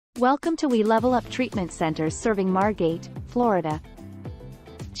Welcome to We Level Up Treatment Centers serving Margate, Florida.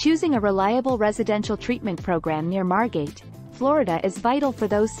 Choosing a reliable residential treatment program near Margate, Florida is vital for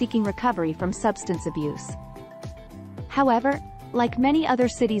those seeking recovery from substance abuse. However, like many other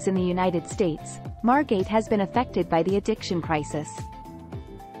cities in the United States, Margate has been affected by the addiction crisis.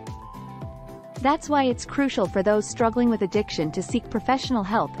 That's why it's crucial for those struggling with addiction to seek professional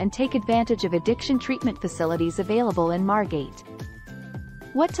help and take advantage of addiction treatment facilities available in Margate.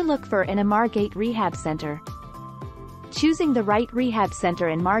 What to look for in a Margate rehab center. Choosing the right rehab center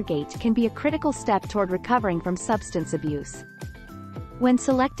in Margate can be a critical step toward recovering from substance abuse. When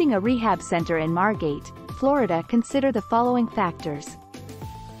selecting a rehab center in Margate, Florida, consider the following factors.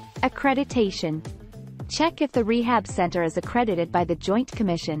 Accreditation. Check if the rehab center is accredited by the Joint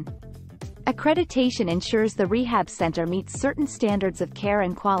Commission. Accreditation ensures the rehab center meets certain standards of care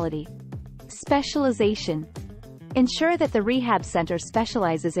and quality. Specialization. Ensure that the rehab center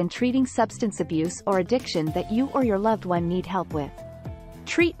specializes in treating substance abuse or addiction that you or your loved one need help with.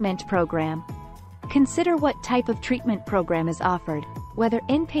 Treatment program. Consider what type of treatment program is offered, whether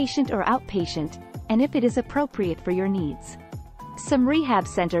inpatient or outpatient, and if it is appropriate for your needs. Some rehab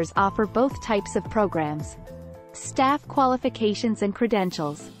centers offer both types of programs. Staff qualifications and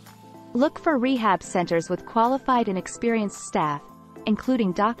credentials. Look for rehab centers with qualified and experienced staff,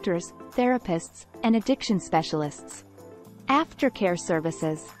 including doctors, therapists, and addiction specialists. Aftercare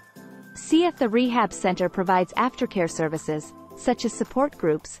services. See if the rehab center provides aftercare services, such as support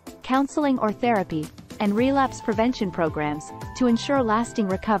groups, counseling or therapy, and relapse prevention programs, to ensure lasting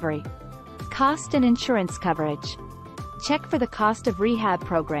recovery. Cost and insurance coverage. Check for the cost of rehab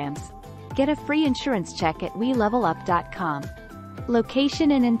programs. Get a free insurance check at WeLevelUp.com.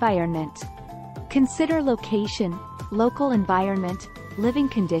 Location and environment. Consider location, local environment, living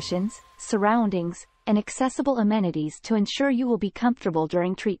conditions, surroundings, and accessible amenities to ensure you will be comfortable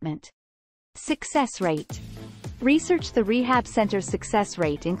during treatment. Success rate. Research the rehab center's success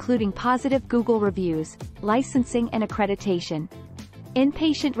rate, including positive Google reviews, licensing and accreditation.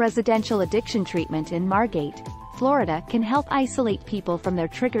 Inpatient residential addiction treatment in Margate, Florida can help isolate people from their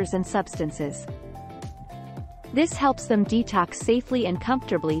triggers and substances. This helps them detox safely and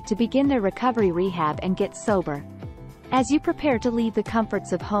comfortably to begin their recovery rehab and get sober. As you prepare to leave the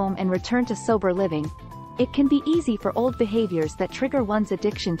comforts of home and return to sober living, it can be easy for old behaviors that trigger one's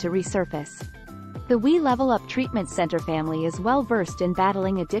addiction to resurface. The We Level Up Treatment Center family is well versed in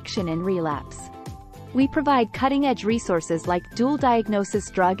battling addiction and relapse. We provide cutting-edge resources like dual diagnosis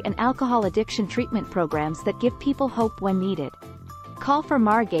drug and alcohol addiction treatment programs that give people hope when needed. Call for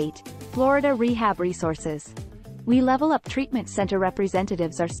Margate, Florida rehab resources. We Level Up Treatment Center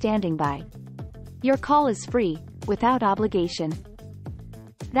representatives are standing by. Your call is free, without obligation.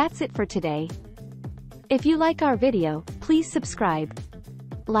 That's it for today. If you like our video, please subscribe,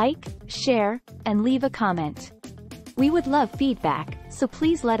 like, share, and leave a comment. We would love feedback, so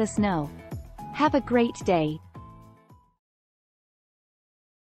please let us know. Have a great day.